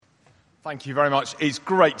Thank you very much. It's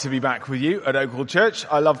great to be back with you at Oakhall Church.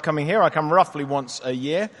 I love coming here. I come roughly once a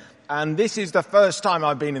year, and this is the first time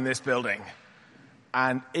I've been in this building,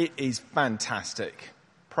 and it is fantastic.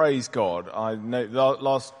 Praise God. I know the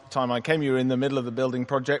last time I came, you were in the middle of the building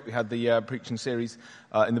project. We had the preaching series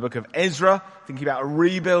in the book of Ezra, thinking about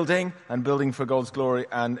rebuilding and building for God's glory,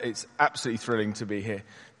 and it's absolutely thrilling to be here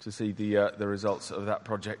to see the results of that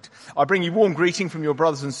project. I bring you warm greeting from your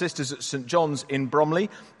brothers and sisters at St. John's in Bromley.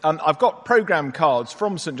 I've got programme cards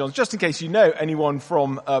from St. John's, just in case you know anyone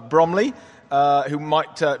from Bromley who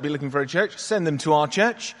might be looking for a church. Send them to our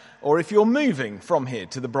church. Or if you're moving from here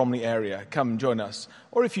to the Bromley area, come join us.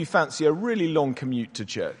 Or if you fancy a really long commute to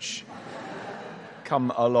church,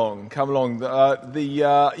 come along. As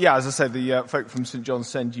I said, the folk from St. John's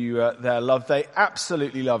send you their love. They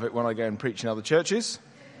absolutely love it when I go and preach in other churches.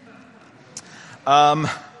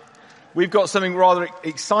 We've got something rather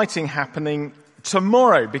exciting happening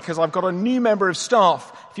tomorrow because I've got a new member of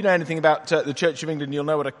staff. If you know anything about the Church of England, you'll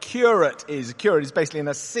know what a curate is. A curate is basically an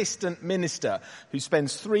assistant minister who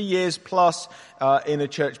spends 3 years plus in a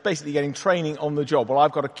church, basically getting training on the job. Well,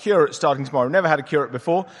 I've got a curate starting tomorrow. I've never had a curate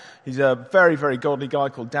before. He's a very, very godly guy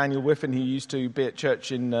called Daniel Whiffen. He used to be at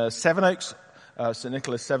church in Sevenoaks, St.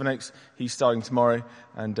 Nicholas Sevenoaks. He's starting tomorrow,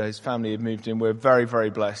 and his family have moved in. We're very, very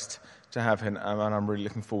blessed to have him, and I'm really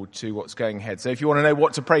looking forward to what's going ahead. So if you want to know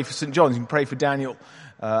what to pray for St. John's, you can pray for Daniel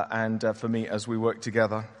and for me as we work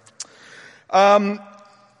together. I'm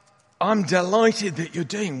delighted that you're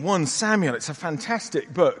doing 1 Samuel. It's a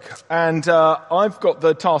fantastic book, and I've got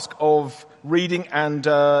the task of reading and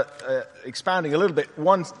expanding a little bit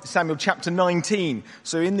 1 Samuel chapter 19.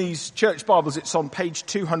 So in these church Bibles, it's on page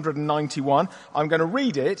 291. I'm going to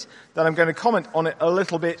read it, then I'm going to comment on it a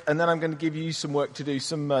little bit, and then I'm going to give you some work to do,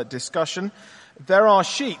 some discussion. There are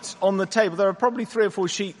sheets on the table. There are probably 3 or 4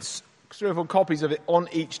 sheets, 3 or 4 copies of it on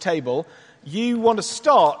each table. You want to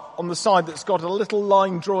start on the side that's got a little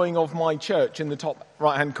line drawing of my church in the top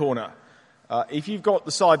right-hand corner. If you've got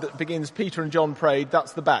the side that begins Peter and John prayed,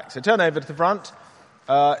 that's the back. So turn over to the front.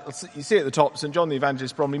 You see at the top, St. John the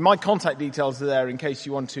Evangelist Bromley. My contact details are there in case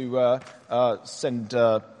you want to send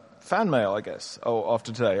fan mail, I guess,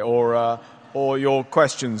 after today, or your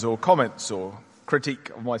questions or comments or critique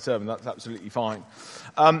of my sermon. That's absolutely fine.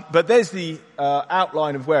 But there's the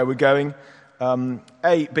outline of where we're going.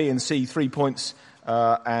 A, B, and C, 3 points.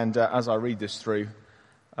 And as I read this through,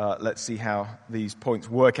 let's see how these points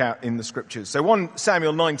work out in the scriptures. So 1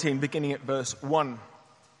 Samuel 19, beginning at verse 1.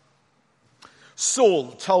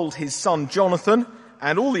 Saul told his son Jonathan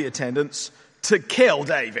and all the attendants to kill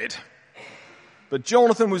David. But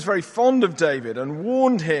Jonathan was very fond of David and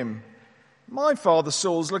warned him, "My father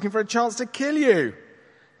Saul's looking for a chance to kill you.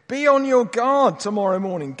 Be on your guard tomorrow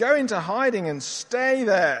morning. Go into hiding and stay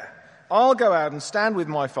there. I'll go out and stand with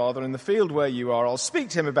my father in the field where you are. I'll speak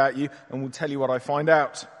to him about you and will tell you what I find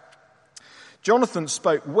out." Jonathan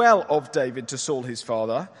spoke well of David to Saul his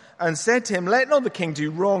father and said to him, "Let not the king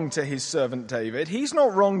do wrong to his servant David. He's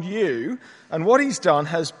not wronged you, and what he's done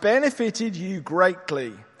has benefited you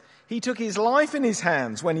greatly. He took his life in his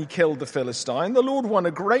hands when he killed the Philistine. The Lord won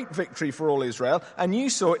a great victory for all Israel, and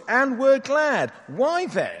you saw it and were glad. Why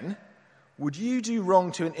then would you do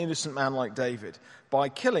wrong to an innocent man like David by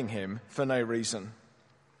killing him for no reason?"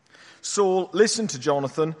 Saul listened to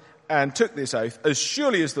Jonathan and took this oath, "As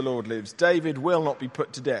surely as the Lord lives, David will not be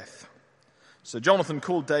put to death." So Jonathan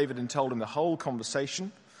called David and told him the whole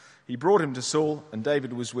conversation. He brought him to Saul, and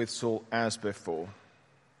David was with Saul as before.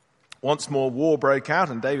 Once more war broke out,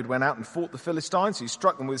 and David went out and fought the Philistines. He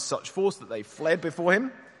struck them with such force that they fled before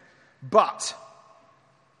him. But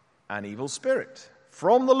an evil spirit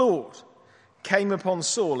from the Lord came upon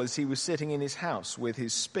Saul as he was sitting in his house with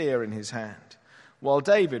his spear in his hand. While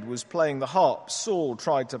David was playing the harp, Saul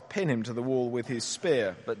tried to pin him to the wall with his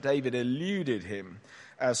spear, but David eluded him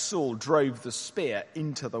as Saul drove the spear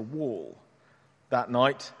into the wall. That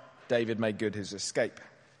night, David made good his escape.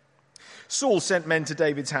 Saul sent men to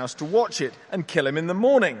David's house to watch it and kill him in the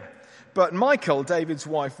morning. But Michal, David's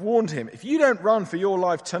wife, warned him, "If you don't run for your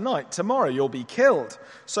life tonight, tomorrow you'll be killed."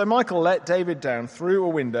 So Michal let David down through a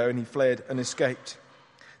window, and he fled and escaped.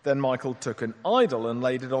 Then Michal took an idol and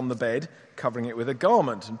laid it on the bed, covering it with a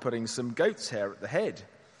garment and putting some goat's hair at the head.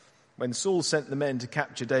 When Saul sent the men to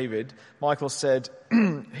capture David, Michal said,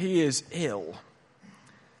 "He is ill."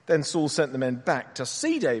 Then Saul sent the men back to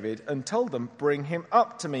see David and told them, "Bring him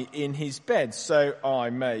up to me in his bed so I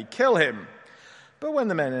may kill him." But when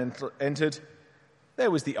the men entered, there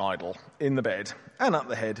was the idol in the bed, and at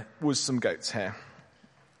the head was some goat's hair.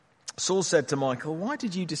 Saul said to Michal, "Why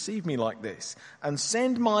did you deceive me like this and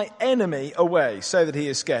send my enemy away so that he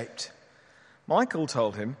escaped?" Michal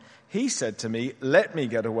told him, "He said to me, 'Let me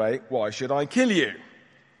get away. Why should I kill you?'"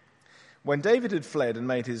 When David had fled and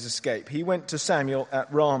made his escape, he went to Samuel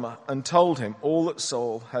at Ramah and told him all that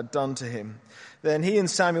Saul had done to him. Then he and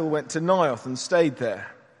Samuel went to Naioth and stayed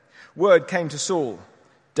there. Word came to Saul,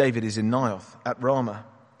 "David is in Naioth at Ramah."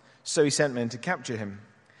 So he sent men to capture him.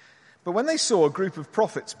 But when they saw a group of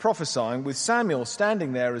prophets prophesying with Samuel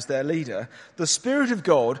standing there as their leader, the Spirit of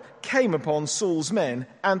God came upon Saul's men,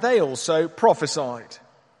 and they also prophesied.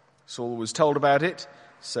 Saul was told about it,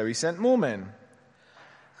 so he sent more men.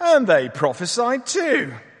 And they prophesied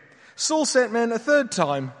too. Saul sent men a third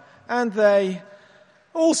time, and they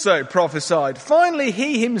also prophesied. Finally,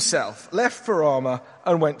 he himself left for Ramah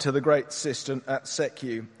and went to the great cistern at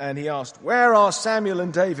Secu. And he asked, "Where are Samuel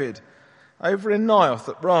and David?" "Over in Naioth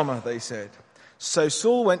at Ramah," they said. So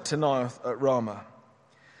Saul went to Naioth at Ramah.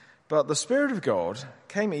 But the Spirit of God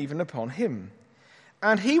came even upon him,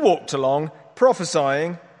 and he walked along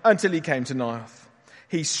prophesying until he came to Naioth.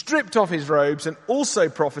 He stripped off his robes and also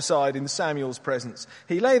prophesied in Samuel's presence.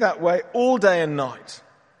 He lay that way all day and night.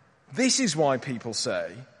 This is why people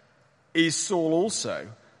say, "Is Saul also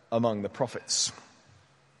among the prophets?"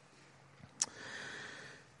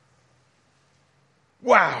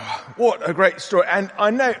 Wow, what a great story. And I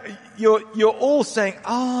know you're all saying,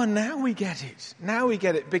 now we get it. Now we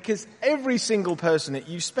get it. Because every single person that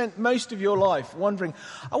you've spent most of your life wondering,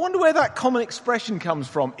 I wonder where that common expression comes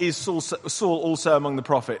from, "Is Saul also among the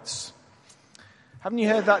prophets?" Haven't you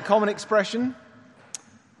heard that common expression?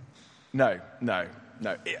 No.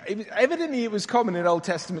 Evidently it was common in Old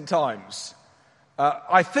Testament times.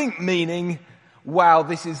 I think meaning, wow,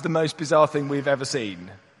 this is the most bizarre thing we've ever seen.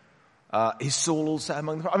 Is Saul also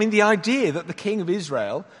among the prophets? I mean, the idea that the king of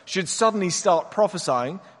Israel should suddenly start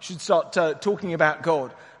prophesying, should start talking about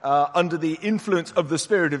God under the influence of the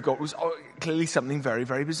Spirit of God was clearly something very,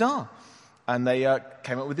 very bizarre. And they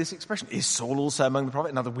came up with this expression, "Is Saul also among the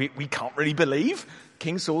prophets?" Another, we can't really believe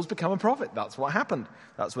King Saul's become a prophet. That's what happened.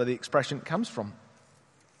 That's where the expression comes from.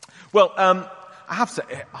 Well, I have to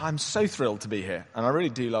say, I'm so thrilled to be here, and I really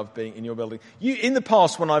do love being in your building. In the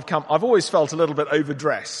past, when I've come, I've always felt a little bit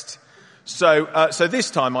overdressed. So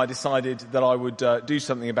this time I decided that I would do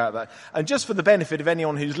something about that. And just for the benefit of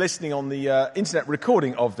anyone who's listening on the internet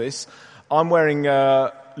recording of this, I'm wearing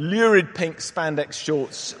lurid pink spandex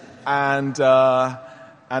shorts and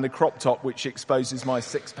a crop top which exposes my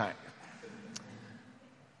six-pack.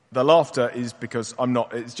 The laughter is because I'm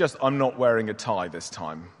not wearing a tie this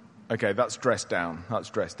time. Okay, that's dressed down. That's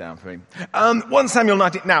dressed down for me. 1 Samuel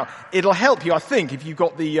 19. Now, it'll help you, I think, if you've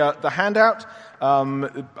got the handout.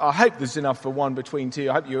 I hope there's enough for one between two.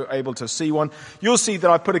 I hope you're able to see one. You'll see that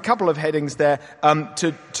I put a couple of headings there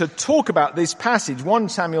to talk about this passage, 1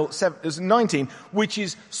 Samuel 19, which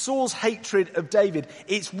is Saul's hatred of David.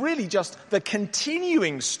 It's really just the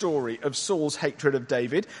continuing story of Saul's hatred of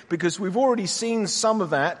David, because we've already seen some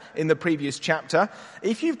of that in the previous chapter.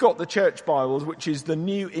 If you've got the Church Bibles, which is the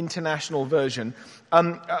New International Version,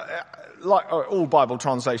 like all Bible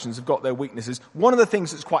translations have got their weaknesses. One of the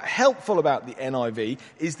things that's quite helpful about the NIV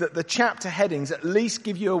is that the chapter headings at least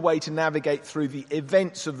give you a way to navigate through the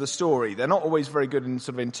events of the story. They're not always very good in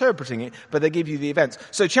sort of interpreting it, but they give you the events.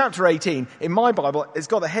 So chapter 18, in my Bible, it's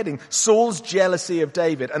got the heading, Saul's jealousy of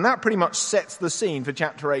David, and that pretty much sets the scene for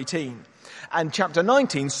chapter 18. And chapter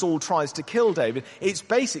 19, Saul tries to kill David. It's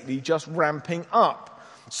basically just ramping up.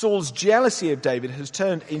 Saul's jealousy of David has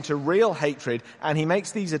turned into real hatred, and he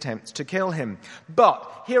makes these attempts to kill him. But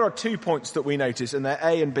here are 2 points that we notice, and they're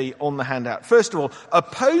A and B on the handout. First of all,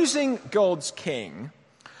 opposing God's king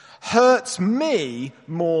hurts me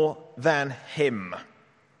more than him.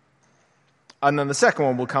 And then the second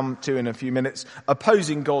one we'll come to in a few minutes.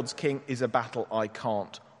 Opposing God's king is a battle I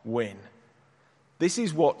can't win. This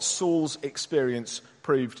is what Saul's experience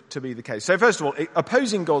proved to be the case. So first of all,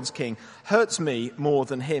 opposing God's king hurts me more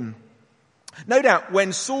than him. No doubt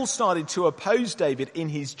when Saul started to oppose David in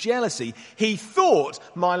his jealousy, he thought,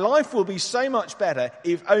 my life will be so much better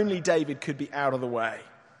if only David could be out of the way.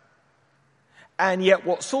 And yet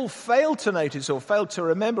what Saul failed to notice or failed to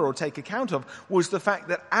remember or take account of was the fact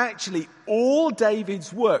that actually all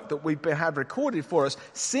David's work that we've had recorded for us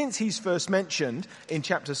since he's first mentioned in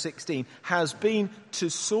chapter 16 has been to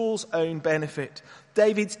Saul's own benefit.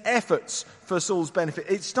 David's efforts for Saul's benefit.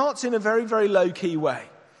 It starts in a very, very low-key way.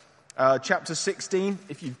 Chapter 16,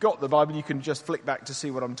 if you've got the Bible, you can just flick back to see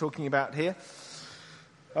what I'm talking about here.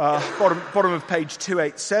 Bottom of page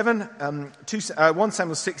 287, 1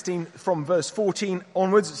 Samuel 16, from verse 14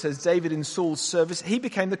 onwards, it says, David in Saul's service, he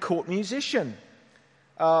became the court musician.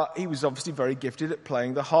 He was obviously very gifted at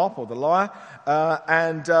playing the harp or the lyre,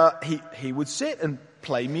 and he would sit and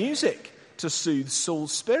play music to soothe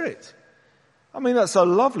Saul's spirit. I mean, that's a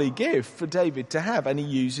lovely gift for David to have, and he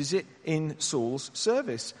uses it in Saul's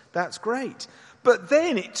service. That's great. But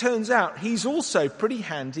then it turns out he's also pretty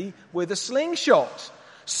handy with a slingshot.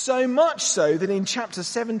 So much so that in chapter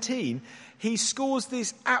 17, he scores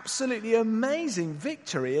this absolutely amazing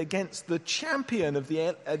victory against the champion of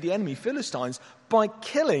the enemy Philistines by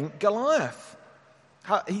killing Goliath.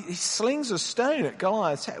 He slings a stone at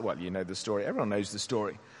Goliath's head. Well, you know the story. Everyone knows the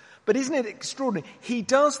story. But isn't it extraordinary? He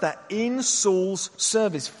does that in Saul's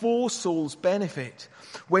service, for Saul's benefit.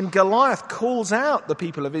 When Goliath calls out the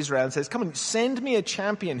people of Israel and says, come on, send me a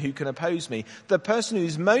champion who can oppose me, the person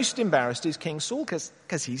who's most embarrassed is King Saul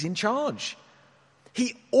because he's in charge.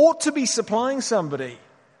 He ought to be supplying somebody.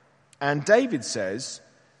 And David says,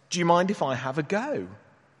 do you mind if I have a go?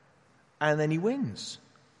 And then he wins.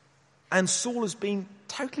 And Saul has been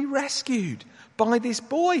totally rescued by this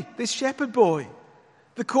boy, this shepherd boy,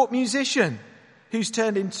 the court musician, who's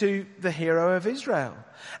turned into the hero of Israel.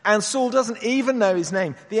 And Saul doesn't even know his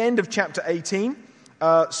name. The end of chapter 18,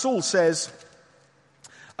 Saul says,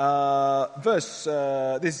 this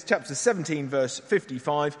is chapter 17, verse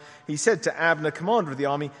 55. He said to Abner, commander of the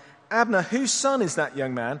army, Abner, whose son is that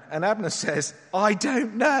young man? And Abner says, I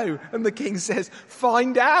don't know. And the king says,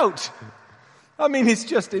 find out. I mean, it's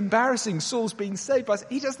just embarrassing. Saul's been saved by,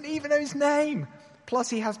 he doesn't even know his name. Plus,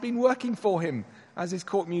 he has been working for him as his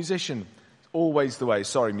court musician. Always the way.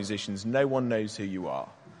 Sorry, musicians, no one knows who you are.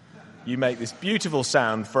 You make this beautiful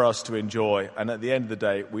sound for us to enjoy, and at the end of the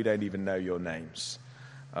day, we don't even know your names.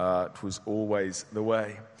 It was always the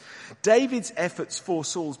way. David's efforts for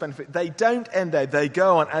Saul's benefit, they don't end there. They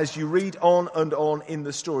go on. As you read on and on in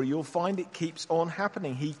the story, you'll find it keeps on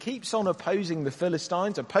happening. He keeps on opposing the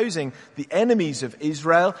Philistines, opposing the enemies of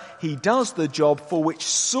Israel. He does the job for which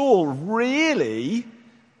Saul really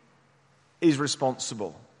is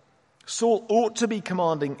responsible. Saul ought to be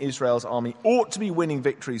commanding Israel's army, ought to be winning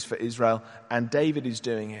victories for Israel, and David is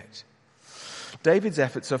doing it. David's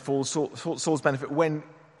efforts are for Saul's benefit. When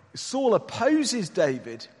Saul opposes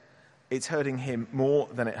David, it's hurting him more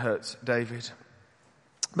than it hurts David.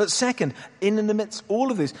 But second, in the midst of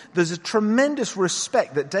all of this, there's a tremendous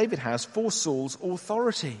respect that David has for Saul's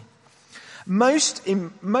authority. Most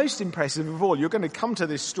impressive of all, you're going to come to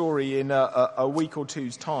this story in a week or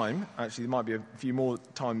two's time. Actually, there might be a few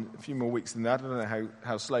more weeks than that. I don't know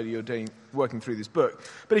how slowly you're working through this book.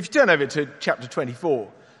 But if you turn over to chapter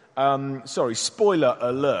 24, spoiler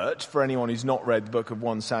alert for anyone who's not read the book of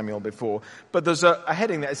 1 Samuel before, but there's a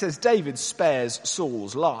heading there. It says, David spares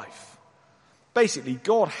Saul's life. Basically,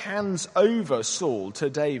 God hands over Saul to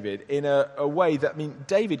David in a way that,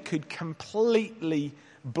 David could completely,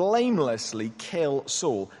 blamelessly kill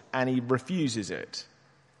Saul, and he refuses it.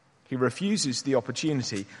 He refuses the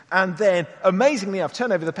opportunity. And then, amazingly, I've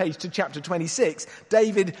turned over the page to chapter 26,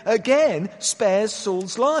 David again spares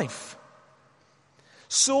Saul's life.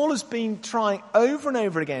 Saul has been trying over and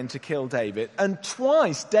over again to kill David, and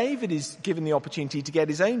twice David is given the opportunity to get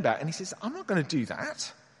his own back, and he says, I'm not going to do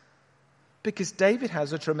that. Because David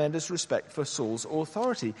has a tremendous respect for Saul's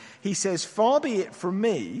authority. He says, far be it from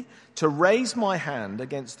me to raise my hand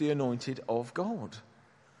against the anointed of God.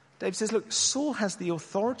 David says, look, Saul has the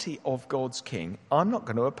authority of God's king. I'm not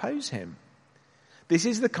going to oppose him. This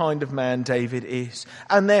is the kind of man David is.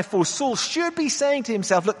 And therefore Saul should be saying to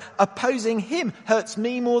himself, look, opposing him hurts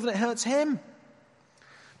me more than it hurts him.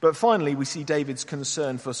 But finally, we see David's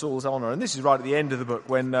concern for Saul's honor. And this is right at the end of the book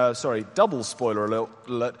when, double spoiler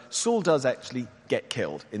alert, Saul does actually get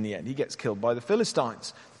killed in the end. He gets killed by the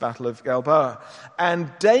Philistines, Battle of Gilboa.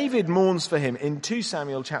 And David mourns for him in 2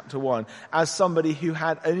 Samuel chapter 1 as somebody who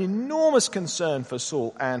had an enormous concern for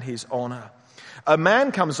Saul and his honor. A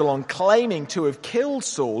man comes along claiming to have killed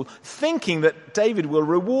Saul, thinking that David will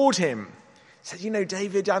reward him. He said,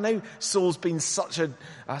 David, I know Saul's been such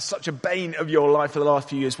a bane of your life for the last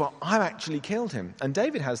few years. Well, I've actually killed him. And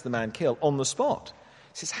David has the man killed on the spot.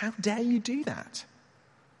 He says, how dare you do that?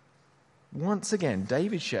 Once again,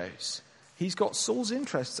 David shows he's got Saul's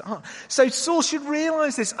interests at heart. So Saul should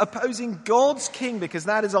realize this. Opposing God's king, because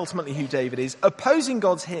that is ultimately who David is, opposing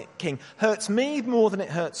God's king hurts me more than it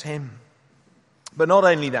hurts him. But not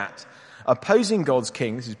only that. Opposing God's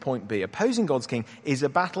king, this is point B, opposing God's king is a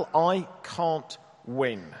battle I can't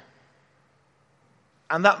win.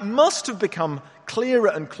 And that must have become clearer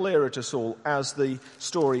and clearer to Saul as the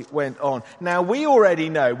story went on. Now, we already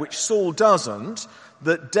know, which Saul doesn't,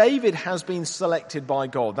 that David has been selected by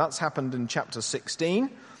God. That's happened in chapter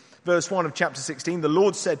 16. Verse 1 of chapter 16, the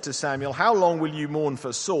Lord said to Samuel, "How long will you mourn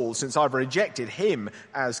for Saul, since I've rejected him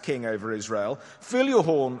as king over Israel? Fill your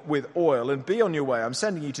horn with oil and be on your way. I'm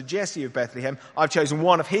sending you to Jesse of Bethlehem. I've chosen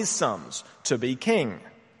one of his sons to be king."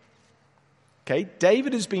 Okay,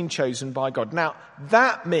 David has been chosen by God. Now,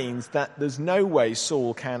 that means that there's no way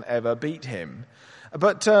Saul can ever beat him.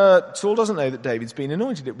 But Saul doesn't know that David's been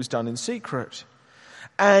anointed. It was done in secret.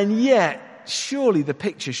 And yet, surely the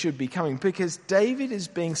picture should be coming, because David is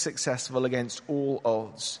being successful against all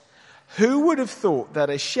odds. Who would have thought that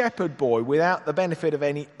a shepherd boy without the benefit of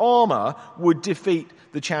any armor would defeat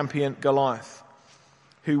the champion Goliath,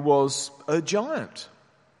 who was a giant,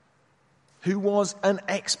 who was an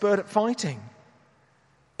expert at fighting?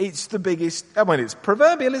 It's the biggest, it's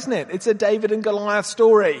proverbial, isn't it? It's a David and Goliath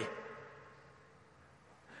story.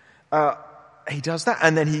 He does that,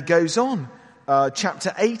 and then he goes on.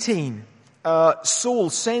 Chapter 18. Saul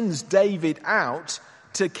sends David out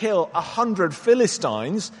to kill 100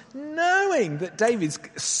 Philistines, knowing that David's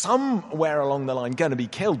somewhere along the line going to be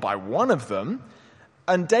killed by one of them.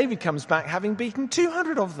 And David comes back having beaten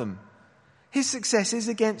 200 of them. His success is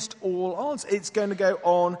against all odds. It's going to go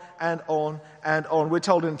on and on and on. We're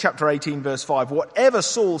told in chapter 18, verse 5, whatever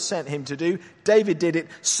Saul sent him to do, David did it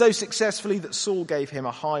so successfully that Saul gave him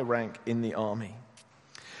a high rank in the army.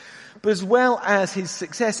 But as well as his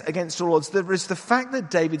success against all odds, there is the fact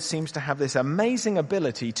that David seems to have this amazing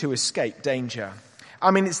ability to escape danger.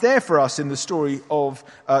 It's there for us in the story of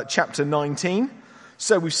chapter 19.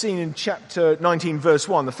 So we've seen in chapter 19, verse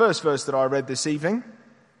 1, the first verse that I read this evening,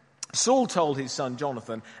 Saul told his son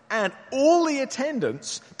Jonathan and all the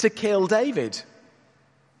attendants to kill David.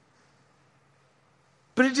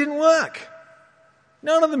 But it didn't work.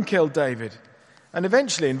 None of them killed David. And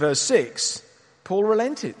eventually in verse 6, Saul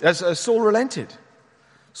relented.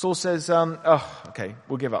 Saul says, okay,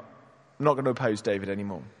 we'll give up. I'm not going to oppose David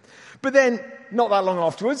anymore. But then, not that long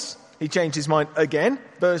afterwards, he changed his mind again.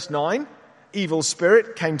 Verse 9, evil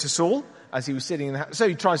spirit came to Saul as he was sitting in the house. So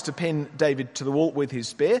he tries to pin David to the wall with his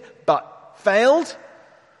spear, but failed.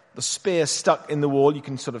 The spear stuck in the wall. You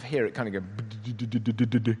can sort of hear it kind of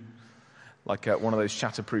go like one of those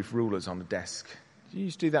shatterproof rulers on the desk. Did you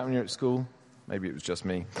used to do that when you were at school? Maybe it was just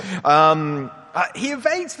me. He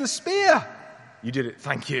evades the spear. You did it.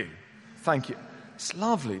 Thank you. Thank you. It's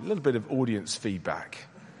lovely. A little bit of audience feedback.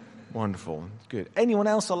 Wonderful. Good. Anyone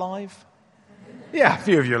else alive? Yeah, a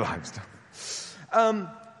few of you alive.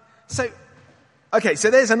 So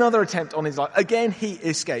there's another attempt on his life. Again, he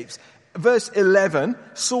escapes. Verse 11,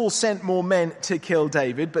 Saul sent more men to kill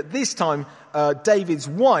David, but this time David's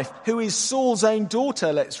wife, who is Saul's own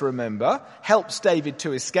daughter, let's remember, helps David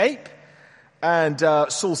to escape. And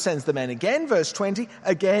Saul sends the men again. Verse 20,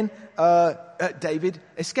 again, David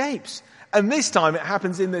escapes. And this time it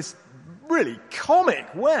happens in this really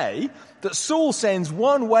comic way that Saul sends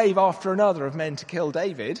one wave after another of men to kill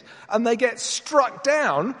David, and they get struck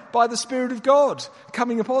down by the Spirit of God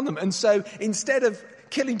coming upon them. And so instead of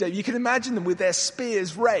killing David, you can imagine them with their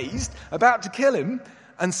spears raised, about to kill him,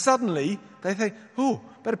 and suddenly they think,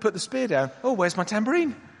 better put the spear down. Where's my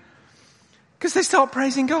tambourine? Because they start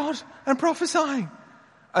praising God and prophesying.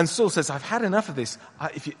 And Saul says, I've had enough of this.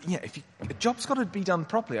 If a job's got to be done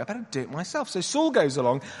properly, I better do it myself. So Saul goes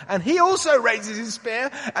along, and he also raises his spear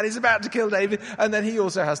and is about to kill David, and then he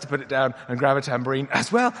also has to put it down and grab a tambourine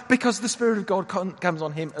as well, because the Spirit of God comes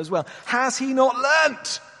on him as well. Has he not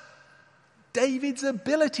learnt David's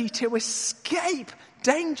ability to escape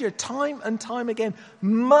danger time and time again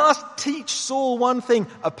must teach Saul one thing: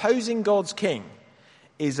 opposing God's king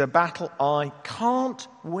is a battle I can't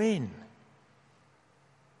win.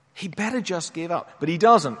 He better just give up. But he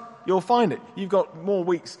doesn't. You'll find it. You've got more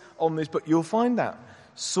weeks on this book. You'll find that.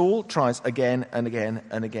 Saul tries again and again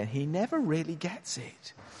and again. He never really gets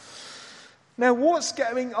it. Now, what's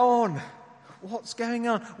going on? What's going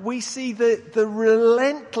on? We see the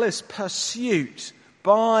relentless pursuit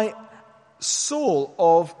by Saul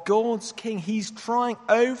of God's king. He's trying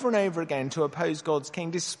over and over again to oppose God's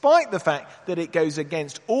king, despite the fact that it goes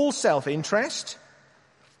against all self-interest,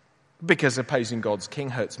 because opposing God's king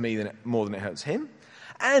hurts me more than it hurts him,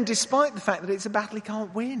 and despite the fact that it's a battle he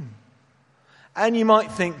can't win. And you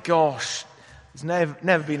might think, gosh, there's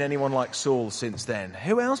never been anyone like Saul since then.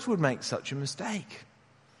 Who else would make such a mistake?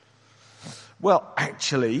 Well,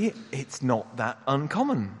 actually, it's not that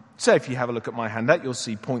uncommon. So if you have a look at my handout, you'll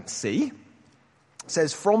see point C. It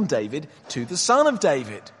says, from David to the son of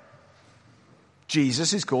David.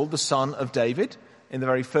 Jesus is called the son of David. in the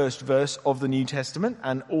very first verse of the New Testament,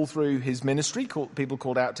 and all through his ministry, people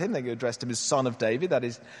called out to him. They addressed him as Son of David. That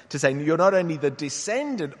is to say, you're not only the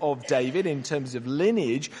descendant of David in terms of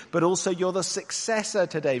lineage, but also you're the successor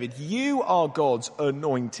to David. You are God's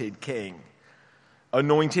anointed king.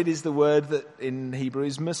 Anointed is the word that in Hebrew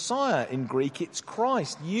is Messiah. In Greek, it's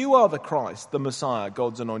Christ. You are the Christ, the Messiah,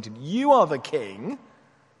 God's anointed. You are the king.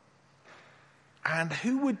 And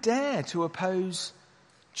who would dare to oppose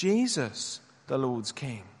Jesus, the Lord's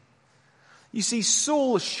king? You see,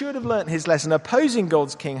 Saul should have learnt his lesson. Opposing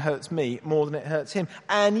God's king hurts me more than it hurts him.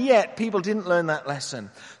 And yet, people didn't learn that lesson.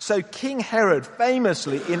 So King Herod,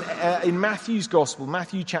 famously in Matthew's Gospel,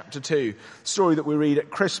 Matthew chapter 2, story that we read at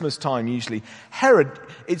Christmas time usually, Herod,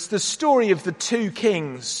 it's the story of the two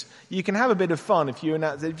kings. You can have a bit of fun if you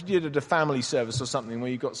did a family service or something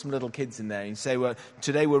where you've got some little kids in there and say, well,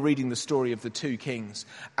 today we're reading the story of the two kings.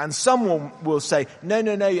 And someone will say, no,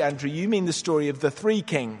 Andrew, you mean the story of the three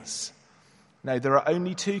kings. No, there are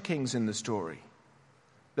only two kings in the story.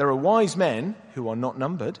 There are wise men who are not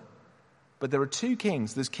numbered, but there are two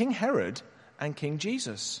kings. There's King Herod and King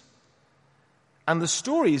Jesus. And the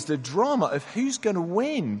story is the drama of who's going to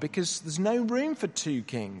win, because there's no room for two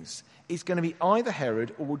kings. It's going to be either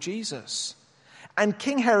Herod or Jesus. And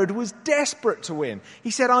King Herod was desperate to win.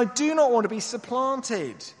 He said, I do not want to be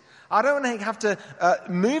supplanted. I don't want to have to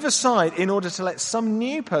move aside in order to let some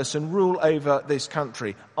new person rule over this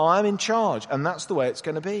country. I'm in charge, and that's the way it's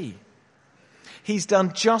going to be. He's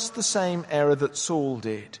done just the same error that Saul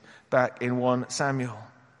did back in 1 Samuel.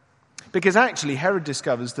 Because actually, Herod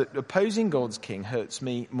discovers that opposing God's king hurts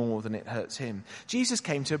me more than it hurts him. Jesus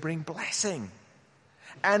came to bring blessing.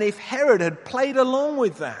 And if Herod had played along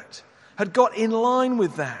with that, had got in line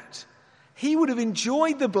with that, he would have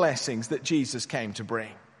enjoyed the blessings that Jesus came to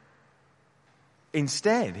bring.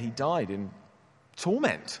 Instead, he died in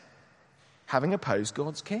torment, having opposed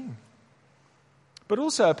God's king. But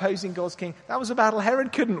also opposing God's king, that was a battle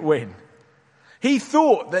Herod couldn't win. He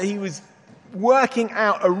thought that he was working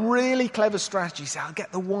out a really clever strategy. So I'll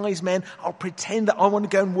get the wise men, I'll pretend that I want to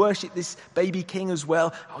go and worship this baby king as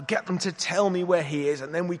well. I'll get them to tell me where he is,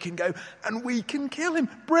 and then we can go and we can kill him.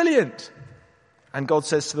 Brilliant. And God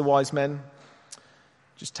says to the wise men,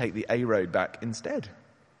 just take the A road back instead.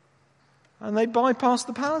 And they bypass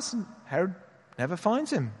the palace, and Herod never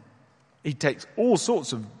finds him. He takes all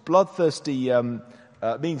sorts of bloodthirsty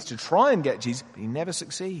means to try and get Jesus, but he never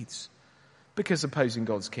succeeds. Because opposing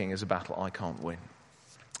God's king is a battle I can't win.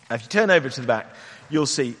 Now, if you turn over to the back, you'll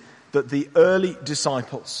see that the early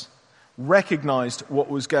disciples recognized what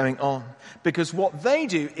was going on. Because what they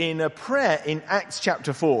do in a prayer in Acts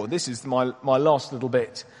chapter 4, this is my last little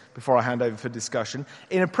bit before I hand over for discussion.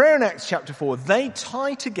 In a prayer in Acts chapter 4, they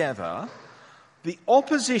tie together the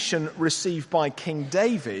opposition received by King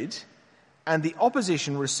David and the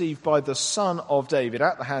opposition received by the son of David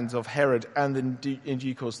at the hands of Herod and in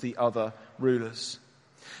due course the other rulers.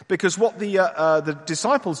 Because what the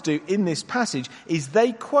disciples do in this passage is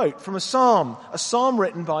they quote from a psalm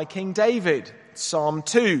written by King David, Psalm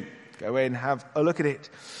 2. Go in and have a look at it.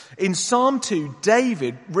 In Psalm 2,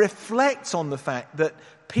 David reflects on the fact that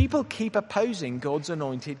people keep opposing God's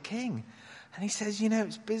anointed king. And he says,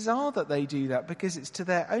 it's bizarre that they do that because it's to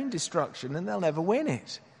their own destruction and they'll never win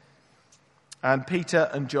it. And Peter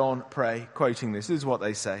and John pray, quoting this. This is what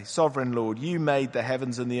they say. Sovereign Lord, you made the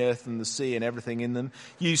heavens and the earth and the sea and everything in them.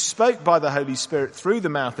 You spoke by the Holy Spirit through the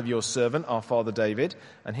mouth of your servant, our father David.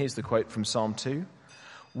 And here's the quote from Psalm 2.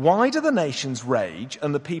 Why do the nations rage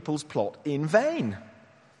and the peoples plot in vain?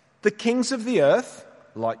 The kings of the earth,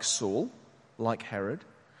 like Saul, like Herod,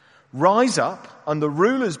 rise up and the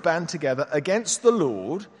rulers band together against the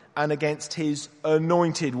Lord and against his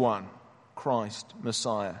anointed one, Christ,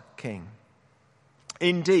 Messiah, King.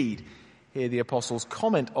 Indeed, here the apostles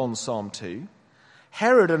comment on Psalm 2.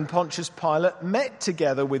 Herod and Pontius Pilate met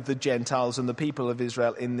together with the Gentiles and the people of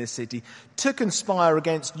Israel in this city to conspire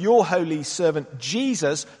against your holy servant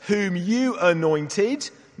Jesus, whom you anointed,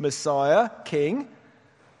 Messiah, King,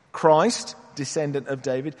 Christ, descendant of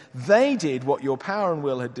David. They did what your power and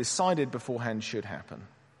will had decided beforehand should happen.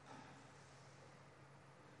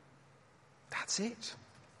 That's it.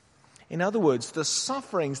 In other words, the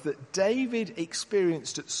sufferings that David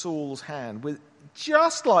experienced at Saul's hand were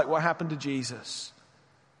just like what happened to Jesus.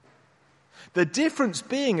 The difference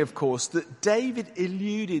being, of course, that David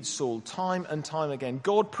eluded Saul time and time again.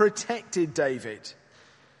 God protected David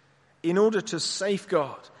in order to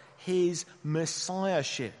safeguard his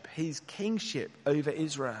messiahship, his kingship over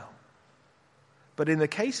Israel. But in the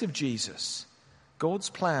case of Jesus, God's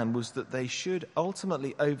plan was that they should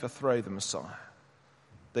ultimately overthrow the Messiah.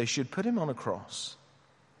 They should put him on a cross.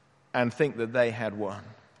 and think that they had won.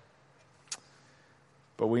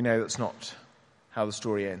 But we know that's not how the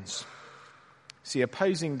story ends. See,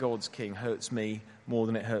 opposing God's king hurts me more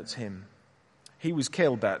than it hurts him. He was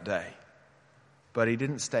killed that day, but he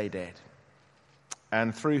didn't stay dead.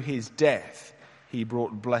 And through his death, he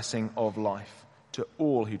brought blessing of life to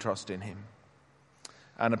all who trust in him.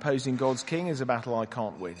 And opposing God's king is a battle I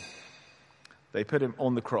can't win. They put him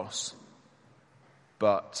on the cross,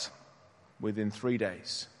 but within 3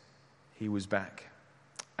 days, he was back.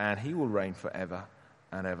 And he will reign forever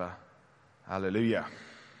and ever. Hallelujah.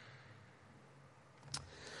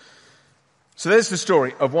 So there's the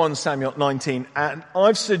story of 1 Samuel 19, and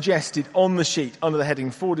I've suggested on the sheet, under the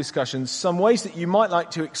heading for discussions, some ways that you might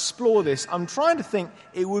like to explore this. I'm trying to think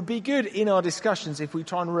it would be good in our discussions if we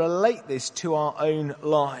try and relate this to our own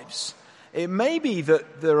lives. It may be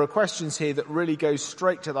that there are questions here that really go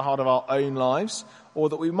straight to the heart of our own lives, or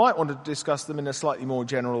that we might want to discuss them in a slightly more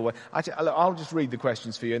general way. Actually, I'll just read the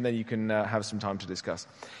questions for you, and then you can have some time to discuss.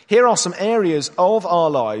 Here are some areas of our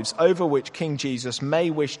lives over which King Jesus may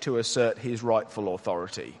wish to assert his rightful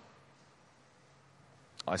authority.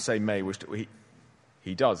 I say may wish to.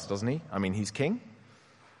 He does, doesn't he? I mean, he's king.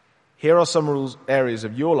 Here are some areas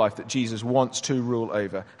of your life that Jesus wants to rule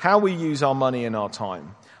over. How we use our money and our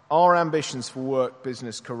time. Our ambitions for work,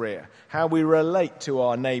 business, career, how we relate to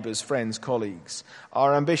our neighbours, friends, colleagues,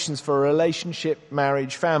 our ambitions for a relationship,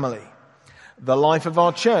 marriage, family, the life of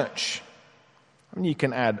our church. And you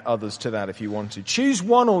can add others to that if you want to. Choose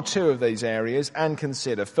one or two of these areas and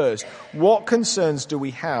consider first, what concerns do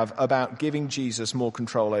we have about giving Jesus more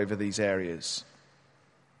control over these areas?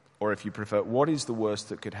 Or if you prefer, what is the worst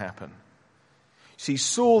that could happen? See,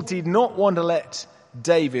 Saul did not want to let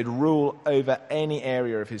David rule over any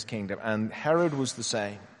area of his kingdom, and Herod was the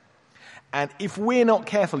same. And if we're not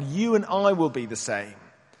careful, you and I will be the same.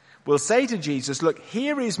 We'll say to Jesus, look,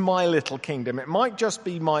 here is my little kingdom. It might just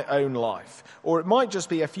be my own life, or it might just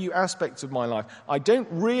be a few aspects of my life. I don't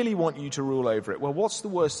really want you to rule over it. Well, what's the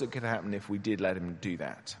worst that could happen if we did let him do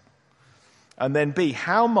that? And then B,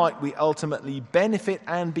 how might we ultimately benefit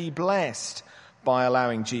and be blessed by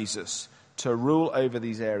allowing Jesus to rule over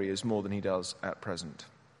these areas more than he does at present?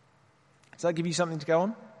 Does that give you something to go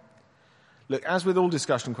on? Look, as with all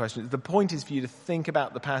discussion questions, the point is for you to think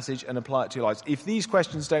about the passage and apply it to your lives. If these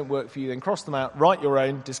questions don't work for you, then cross them out, write your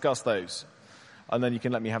own, discuss those. And then you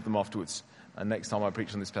can let me have them afterwards. And next time I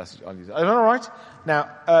preach on this passage, I'll use it. All right? Now,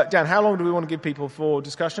 Dan, how long do we want to give people for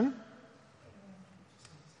discussion?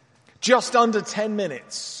 Just under 10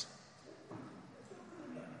 minutes.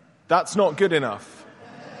 That's not good enough.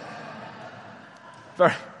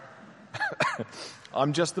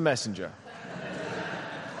 I'm just the messenger.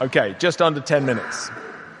 Okay, just under 10 minutes.